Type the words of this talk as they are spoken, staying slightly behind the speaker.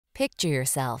Picture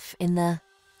yourself in the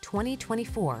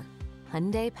 2024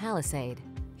 Hyundai Palisade.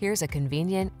 Here's a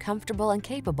convenient, comfortable, and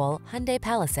capable Hyundai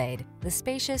Palisade, the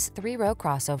spacious three-row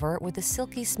crossover with a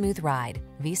silky smooth ride,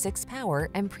 V6 power,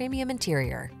 and premium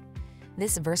interior.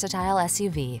 This versatile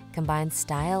SUV combines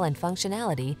style and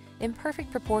functionality in perfect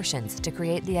proportions to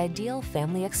create the ideal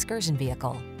family excursion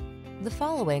vehicle. The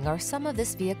following are some of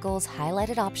this vehicle's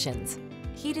highlighted options: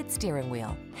 heated steering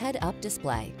wheel, head-up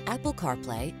display, Apple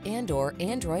CarPlay and/or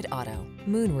Android Auto,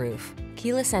 moonroof,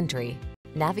 keyless entry,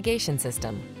 navigation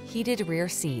system, heated rear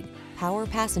seat, power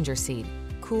passenger seat,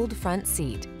 cooled front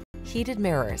seat, heated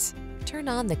mirrors. Turn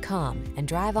on the calm and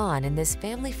drive on in this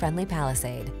family-friendly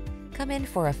Palisade. Come in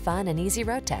for a fun and easy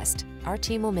road test. Our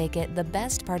team will make it the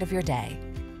best part of your day.